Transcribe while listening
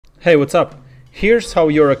Hey, what's up? Here's how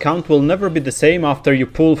your account will never be the same after you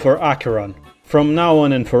pull for Acheron. From now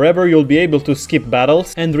on and forever you'll be able to skip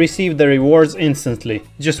battles and receive the rewards instantly.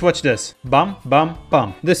 Just watch this. Bam, bam,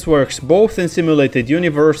 bam. This works both in Simulated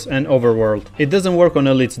Universe and Overworld. It doesn't work on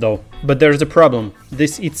Elites though. But there's a problem.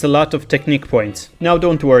 This eats a lot of technique points. Now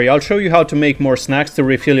don't worry, I'll show you how to make more snacks to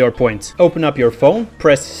refill your points. Open up your phone,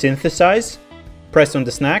 press Synthesize, press on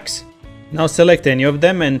the snacks. Now select any of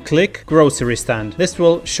them and click Grocery Stand. This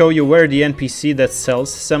will show you where the NPC that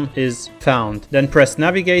sells some is found. Then press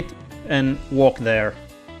Navigate and walk there.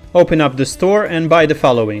 Open up the store and buy the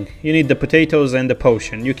following. You need the potatoes and the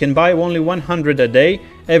potion. You can buy only 100 a day,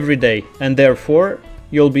 every day, and therefore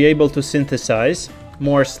you'll be able to synthesize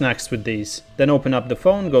more snacks with these. Then open up the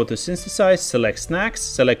phone, go to Synthesize, select Snacks,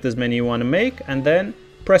 select as many you want to make, and then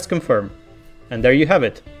press Confirm. And there you have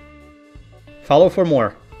it. Follow for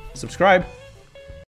more. Subscribe.